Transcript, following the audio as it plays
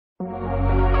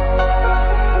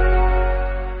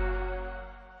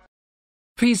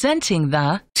Presenting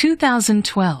the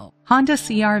 2012 Honda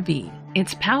CR-V.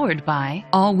 It's powered by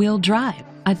all-wheel drive,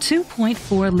 a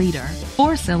 2.4-liter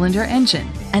four-cylinder engine,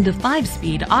 and a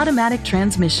 5-speed automatic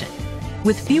transmission.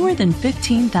 With fewer than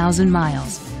 15,000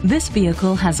 miles, this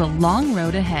vehicle has a long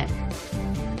road ahead.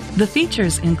 The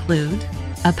features include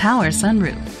a power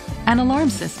sunroof, an alarm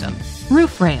system,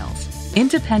 roof rails,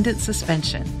 independent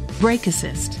suspension, brake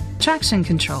assist, traction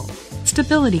control,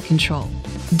 stability control,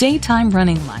 daytime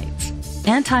running lights,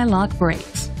 anti-lock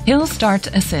brakes, hill start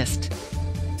assist.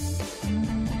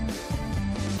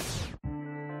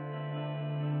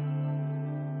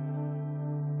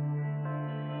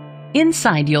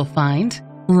 Inside you'll find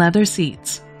leather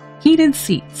seats, heated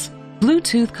seats,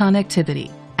 Bluetooth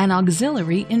connectivity, and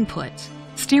auxiliary input,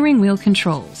 steering wheel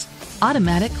controls,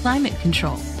 automatic climate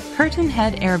control, curtain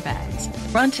head airbags,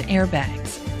 front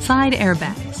airbags,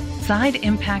 side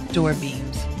impact door beams.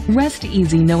 Rest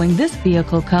easy knowing this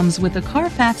vehicle comes with a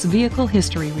Carfax Vehicle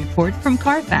History Report from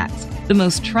Carfax, the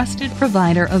most trusted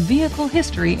provider of vehicle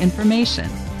history information.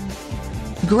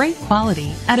 Great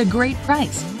quality at a great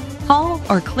price. Call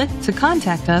or click to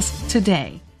contact us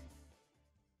today.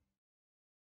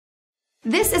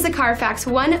 This is a Carfax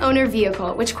one-owner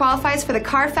vehicle which qualifies for the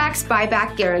Carfax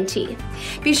buyback guarantee.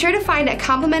 Be sure to find a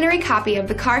complimentary copy of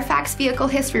the Carfax Vehicle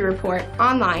History Report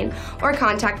online or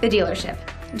contact the dealership.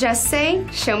 Just say,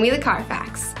 "Show me the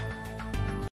Carfax."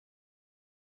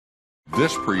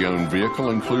 This pre-owned vehicle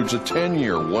includes a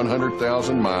 10-year,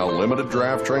 100,000-mile limited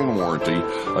drivetrain warranty,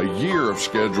 a year of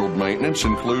scheduled maintenance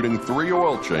including 3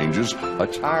 oil changes, a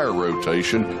tire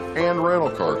rotation, and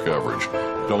rental car coverage.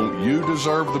 Don't you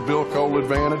deserve the Bill Cole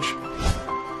advantage?